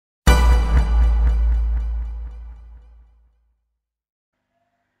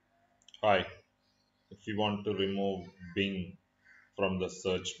Hi, if you want to remove Bing from the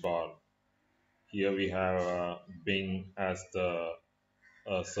search bar, here we have Bing as the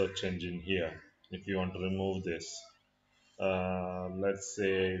search engine here. If you want to remove this, let's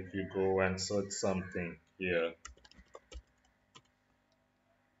say if you go and search something here,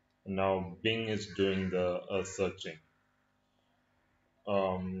 now Bing is doing the searching.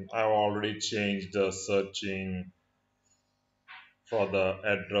 I've already changed the searching for the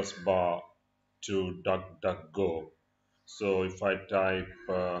address bar to duckduckgo. So if I type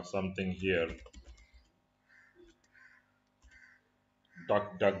something here,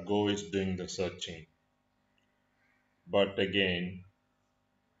 DuckDuckGo is doing the searching. But again,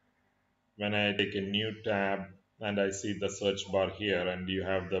 when I take a new tab and I see the search bar here and you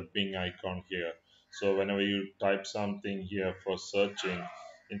have the Bing icon here. So whenever you type something here for searching,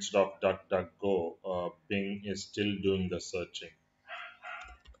 instead of DuckDuckGo, Bing is still doing the searching.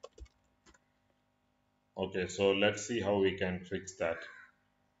 Okay, so let's see how we can fix that.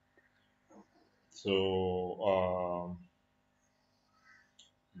 So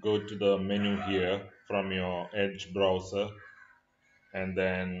go to the menu here from your Edge browser and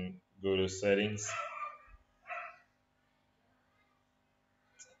then go to settings.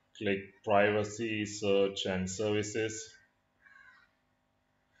 Click privacy, search, and services.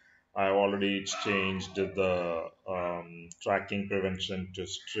 I've already changed the tracking prevention to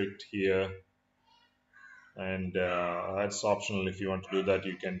strict here, and that's optional. If you want to do that,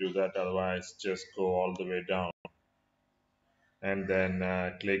 you can do that. Otherwise, just go all the way down and then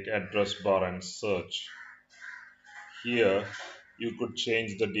click address bar and search. Here, you could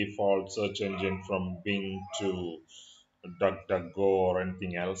change the default search engine from Bing to DuckDuckGo or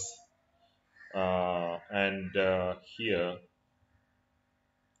anything else. And here,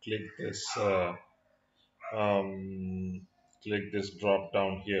 click this. Um, Click this drop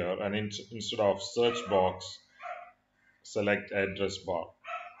down here and instead of search box select address bar,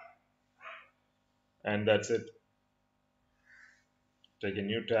 and that's it. Take a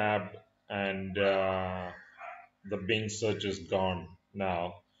new tab and the Bing search is gone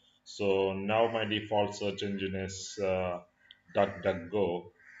now. So now my default search engine is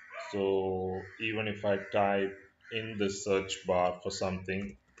DuckDuckGo. So even if I type in the search bar for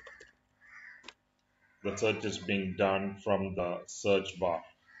something, the search is being done from the search bar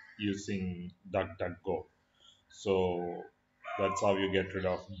using DuckDuckGo. So that's how you get rid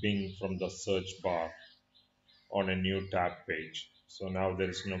of Bing from the search bar on a new tab page. So now there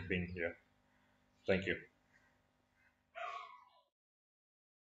is no Bing here. Thank you.